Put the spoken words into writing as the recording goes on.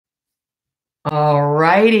All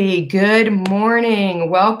righty. Good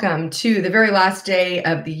morning. Welcome to the very last day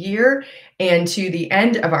of the year and to the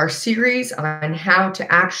end of our series on how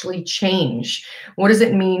to actually change. What does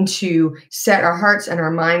it mean to set our hearts and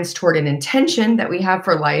our minds toward an intention that we have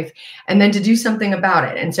for life and then to do something about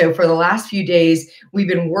it? And so for the last few days, we've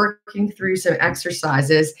been working through some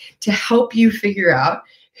exercises to help you figure out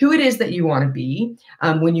who it is that you want to be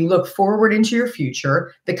when you look forward into your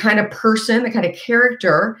future, the kind of person, the kind of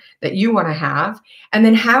character that you want to have, and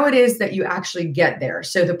then how it is that you actually get there.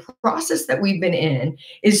 So the process that we've been in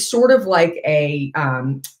is sort of like a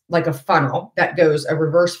funnel that goes a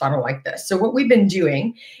reverse funnel like this. So what we've been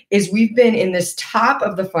doing is we've been in this top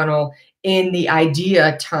of the funnel in the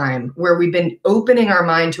idea time where we've been opening our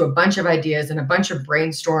mind to a bunch of ideas and a bunch of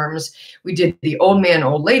brainstorms. We did the old man,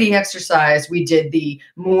 old lady exercise. We did the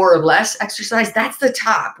more or less exercise. That's the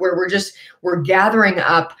top where we're gathering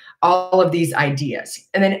up all of these ideas.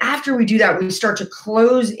 And then after we do that, we start to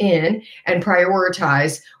close in and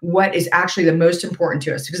prioritize what is actually the most important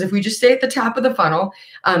to us. Because if we just stay at the top of the funnel,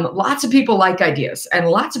 lots of people like ideas and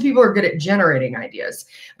lots of people are good at generating ideas.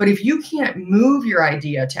 But if you can't move your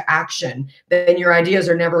idea to action, then your ideas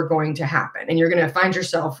are never going to happen. And you're going to find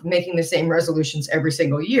yourself making the same resolutions every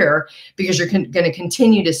single year because you're going to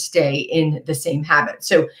continue to stay in the same habit.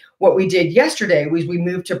 So what we did yesterday was we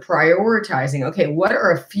moved to prioritizing. Okay, what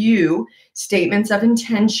are a few statements of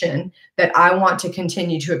intention that I want to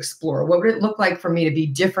continue to explore? What would it look like for me to be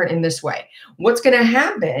different in this way? What's going to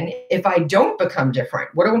happen if I don't become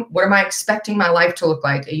different? What am I expecting my life to look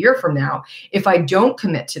like a year from now if I don't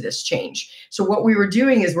commit to this change? So what we were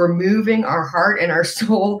doing is we're moving our heart and our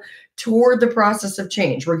soul toward the process of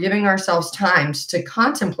change. We're giving ourselves times to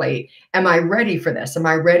contemplate, am I ready for this? Am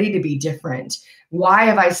I ready to be different? Why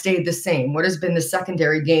have I stayed the same? What has been the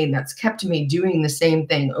secondary gain that's kept me doing the same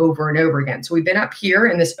thing over and over again? So we've been up here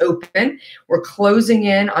in this open, we're closing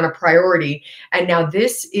in on a priority. And now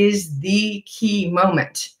this is the key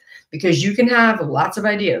moment because you can have lots of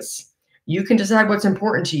ideas. You can decide what's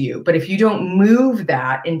important to you. But if you don't move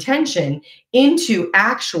that intention into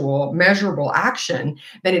actual measurable action,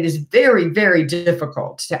 then it is very, very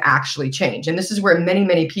difficult to actually change. And this is where many,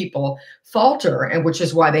 many people falter, and which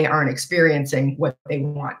is why they aren't experiencing what they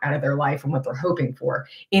want out of their life and what they're hoping for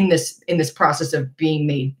in this process of being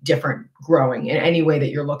made different, growing in any way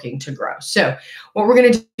that you're looking to grow. So what we're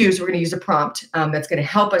going to do is we're going to use a prompt that's going to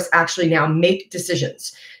help us actually now make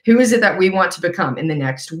decisions. Who is it that we want to become in the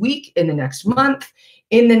next week, in the next month,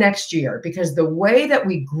 in the next year? Because the way that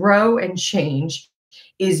we grow and change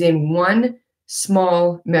is in one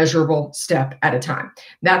small, measurable step at a time.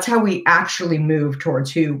 That's how we actually move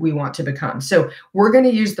towards who we want to become. So we're going to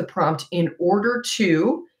use the prompt in order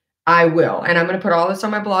to, I will. And I'm going to put all this on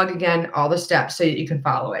my blog again, all the steps so that you can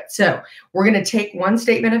follow it. So we're going to take one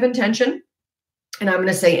statement of intention and I'm going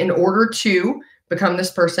to say, in order to become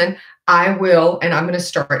this person, I will, and I'm going to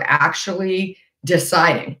start actually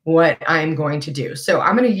deciding what I'm going to do. So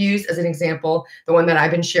I'm going to use as an example the one that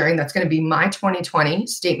I've been sharing. That's going to be my 2020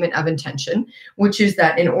 statement of intention, which is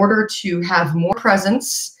that in order to have more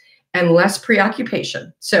presence and less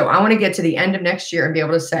preoccupation. So I want to get to the end of next year and be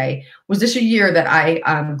able to say, was this a year that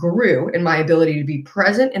I grew in my ability to be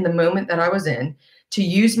present in the moment that I was in, to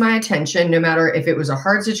use my attention, no matter if it was a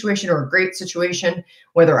hard situation or a great situation,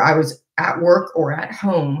 whether I was at work or at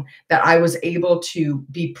home, that I was able to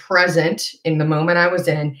be present in the moment I was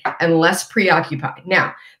in and less preoccupied.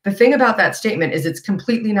 Now, the thing about that statement is it's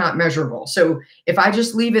completely not measurable. So if I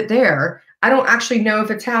just leave it there, I don't actually know if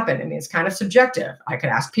it's happened. I mean, it's kind of subjective. I could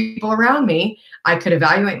ask people around me, I could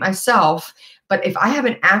evaluate myself, but if I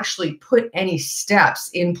haven't actually put any steps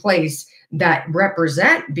in place that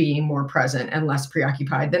represent being more present and less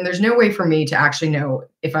preoccupied, then there's no way for me to actually know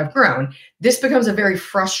if I've grown. This becomes a very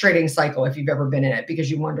frustrating cycle if you've ever been in it, because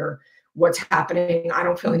you wonder what's happening. I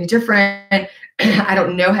don't feel any different. I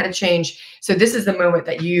don't know how to change. So this is the moment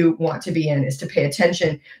that you want to be in, is to pay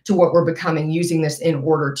attention to what we're becoming using this in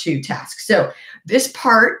order to task. So this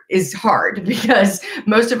part is hard because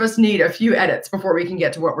most of us need a few edits before we can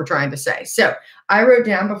get to what we're trying to say. So I wrote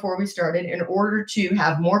down before we started, in order to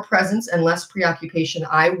have more presence and less preoccupation,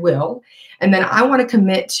 I will. And then I want to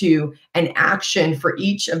commit to an action for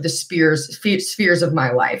each of the spheres of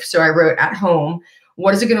my life. So I wrote, at home,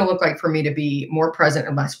 what is it going to look like for me to be more present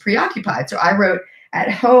and less preoccupied? So I wrote, at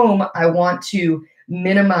home, I want to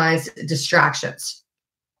minimize distractions.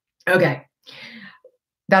 Okay.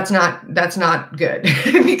 That's not good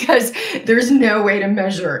because there's no way to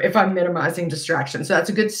measure if I'm minimizing distractions. So that's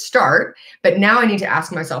a good start. But now I need to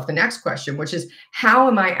ask myself the next question, which is how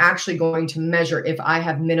am I actually going to measure if I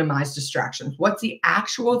have minimized distractions? What's the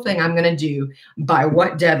actual thing I'm going to do by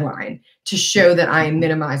what deadline to show that I am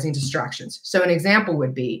minimizing distractions? So an example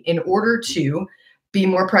would be in order to be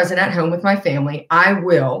more present at home with my family, I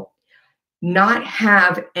will not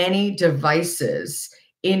have any devices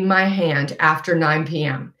in my hand after 9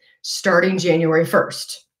 p.m. starting January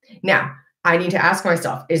 1st. Now, I need to ask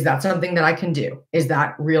myself, is that something that I can do? Is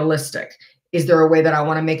that realistic? Is there a way that I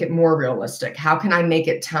want to make it more realistic? How can I make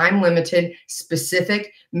it time limited,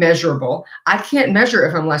 specific, measurable? I can't measure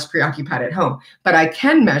if I'm less preoccupied at home, but I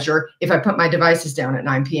can measure if I put my devices down at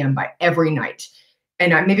 9 p.m. by every night.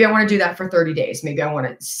 And maybe I want to do that for 30 days. Maybe I want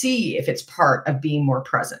to see if it's part of being more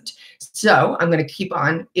present. So I'm going to keep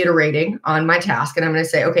on iterating on my task. And I'm going to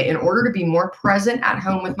say, okay, in order to be more present at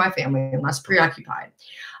home with my family and less preoccupied,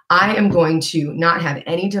 I am going to not have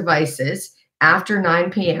any devices after 9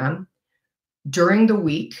 p.m. during the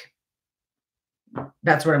week.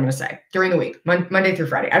 That's what I'm going to say. During the week, Monday through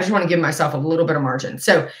Friday. I just want to give myself a little bit of margin.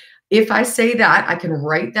 So if I say that, I can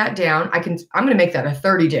write that down. I'm going to make that a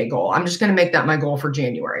 30-day goal. I'm just going to make that my goal for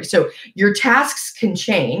January. So your tasks can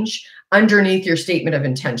change underneath your statement of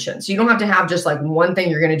intention. So you don't have to have just like one thing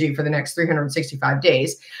you're going to do for the next 365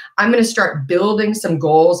 days. I'm going to start building some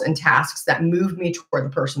goals and tasks that move me toward the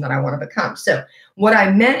person that I want to become. So what I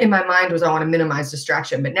meant in my mind was I want to minimize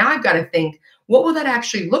distraction, but now I've got to think, what will that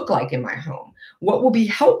actually look like in my home? What will be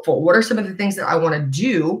helpful? What are some of the things that I want to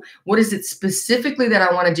do? What is it specifically that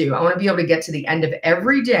I want to do? I want to be able to get to the end of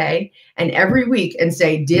every day and every week and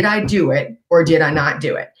say, did I do it or did I not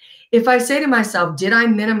do it? If I say to myself, did I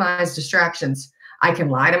minimize distractions? I can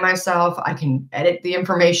lie to myself. I can edit the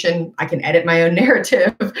information. I can edit my own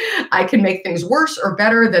narrative. I can make things worse or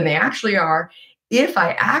better than they actually are. If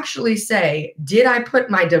I actually say, did I put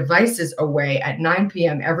my devices away at 9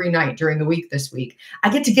 p.m. every night during the week this week? I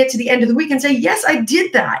get to the end of the week and say, yes, I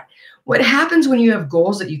did that. What happens when you have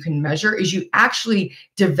goals that you can measure is you actually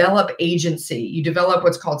develop agency. You develop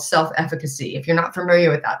what's called self-efficacy. If you're not familiar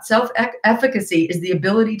with that, self-efficacy is the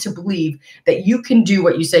ability to believe that you can do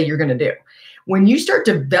what you say you're going to do. When you start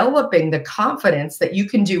developing the confidence that you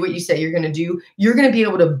can do what you say you're going to do, you're going to be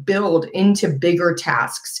able to build into bigger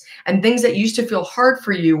tasks, and things that used to feel hard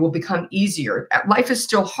for you will become easier. Life is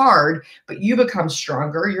still hard, but you become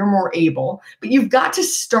stronger. You're more able, but you've got to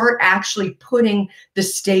start actually putting the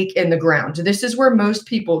stake in the ground. This is where most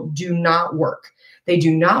people do not work. They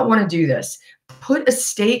do not want to do this. Put a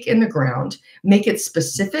stake in the ground, make it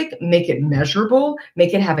specific, make it measurable,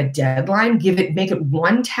 make it have a deadline, make it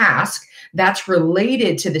one task that's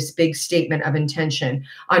related to this big statement of intention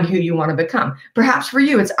on who you want to become. Perhaps for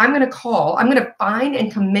you, it's I'm going to find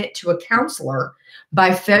and commit to a counselor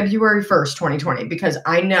by February 1st, 2020, because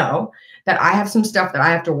I know that I have some stuff that I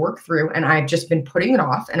have to work through and I've just been putting it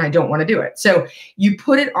off and I don't want to do it. So you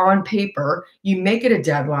put it on paper, you make it a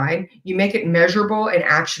deadline, you make it measurable and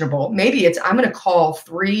actionable. Maybe it's I'm going to call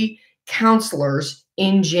 3 counselors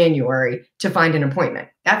in January to find an appointment.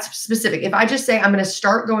 That's specific. If I just say I'm going to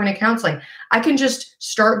start going to counseling, I can just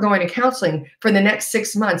start going to counseling for the next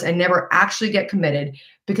 6 months and never actually get committed,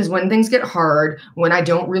 because when things get hard, when I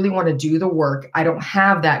don't really want to do the work, I don't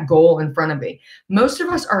have that goal in front of me. Most of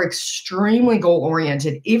us are extremely goal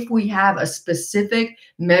oriented. If we have a specific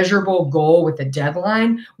measurable goal with a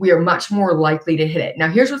deadline, we are much more likely to hit it. Now,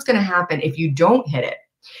 here's what's going to happen if you don't hit it,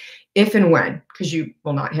 if and when, because you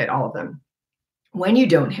will not hit all of them. When you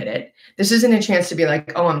don't hit it, this isn't a chance to be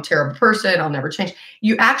like, oh, I'm a terrible person, I'll never change.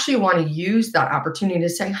 You actually want to use that opportunity to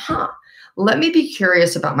say, let me be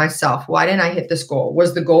curious about myself. Why didn't I hit this goal?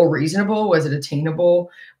 Was the goal reasonable? Was it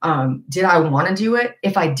attainable? Did I want to do it?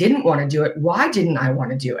 If I didn't want to do it, why didn't I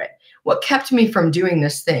want to do it? What kept me from doing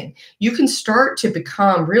this thing? You can start to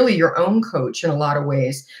become really your own coach in a lot of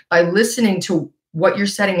ways by listening to what you're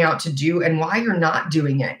setting out to do and why you're not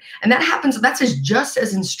doing it. And that's just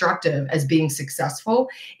as instructive as being successful,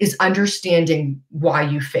 is understanding why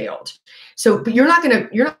you failed. So, but you're not going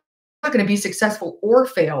to be successful or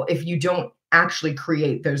fail if you don't actually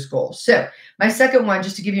create those goals. So my second one,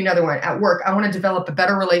 just to give you another one, at work, I want to develop a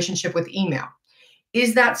better relationship with email.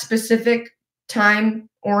 Is that specific, time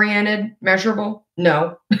oriented, measurable?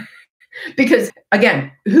 No. Because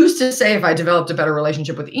again, who's to say if I developed a better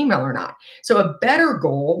relationship with email or not? So a better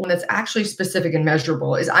goal, when it's actually specific and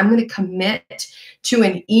measurable, is I'm going to commit to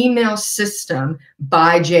an email system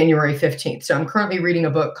by January 15th. So I'm currently reading a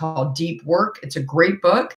book called Deep Work. It's a great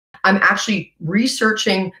book. I'm actually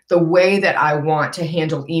researching the way that I want to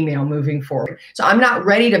handle email moving forward. So I'm not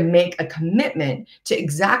ready to make a commitment to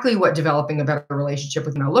exactly what developing a better relationship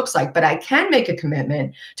with email looks like, but I can make a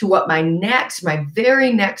commitment to what my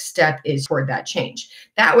very next step is toward that change.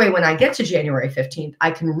 That way, when I get to January 15th,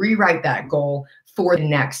 I can rewrite that goal for the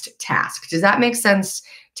next task. Does that make sense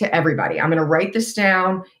to everybody? I'm going to write this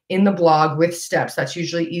down in the blog with steps. That's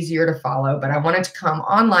usually easier to follow, but I wanted to come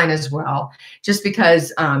online as well, just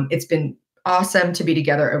because it's been awesome to be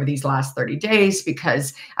together over these last 30 days,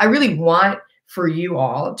 because I really want for you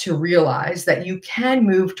all to realize that you can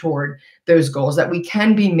move toward those goals, that we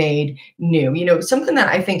can be made new. You know, something that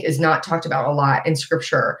I think is not talked about a lot in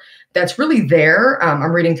scripture that's really there,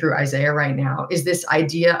 I'm reading through Isaiah right now, is this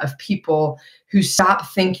idea of people who stop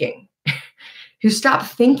thinking, who stop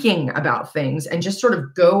thinking about things and just sort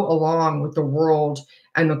of go along with the world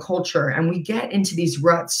and the culture. And we get into these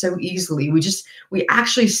ruts so easily. We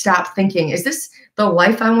actually stop thinking, is this the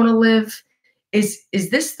life I want to live? Is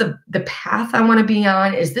this the path I want to be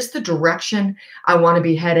on? Is this the direction I want to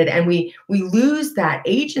be headed? And we lose that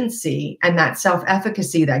agency and that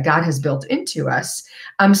self-efficacy that God has built into us,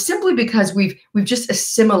 simply because we've just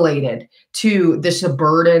assimilated to the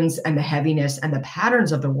burdens and the heaviness and the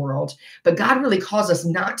patterns of the world. But God really calls us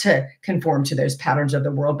not to conform to those patterns of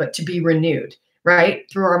the world, but to be renewed, right,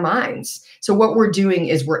 through our minds. So what we're doing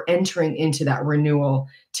is we're entering into that renewal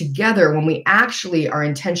together when we actually are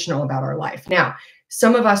intentional about our life. Now,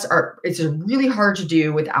 some of us it's really hard to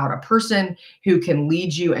do without a person who can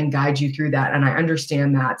lead you and guide you through that. And I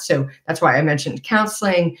understand that. So that's why I mentioned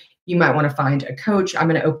counseling. You might want to find a coach. I'm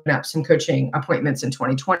going to open up some coaching appointments in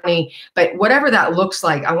 2020. But whatever that looks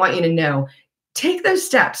like, I want you to know, take those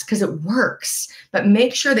steps because it works, but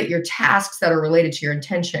make sure that your tasks that are related to your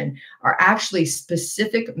intention are actually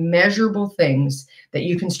specific, measurable things that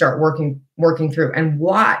you can start working through, and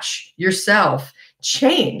watch yourself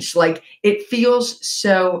change. Like, it feels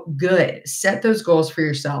so good. Set those goals for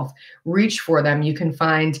yourself, reach for them. You can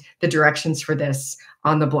find the directions for this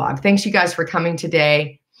on the blog. Thanks you guys for coming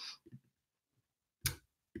today.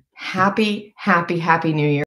 Happy New Year.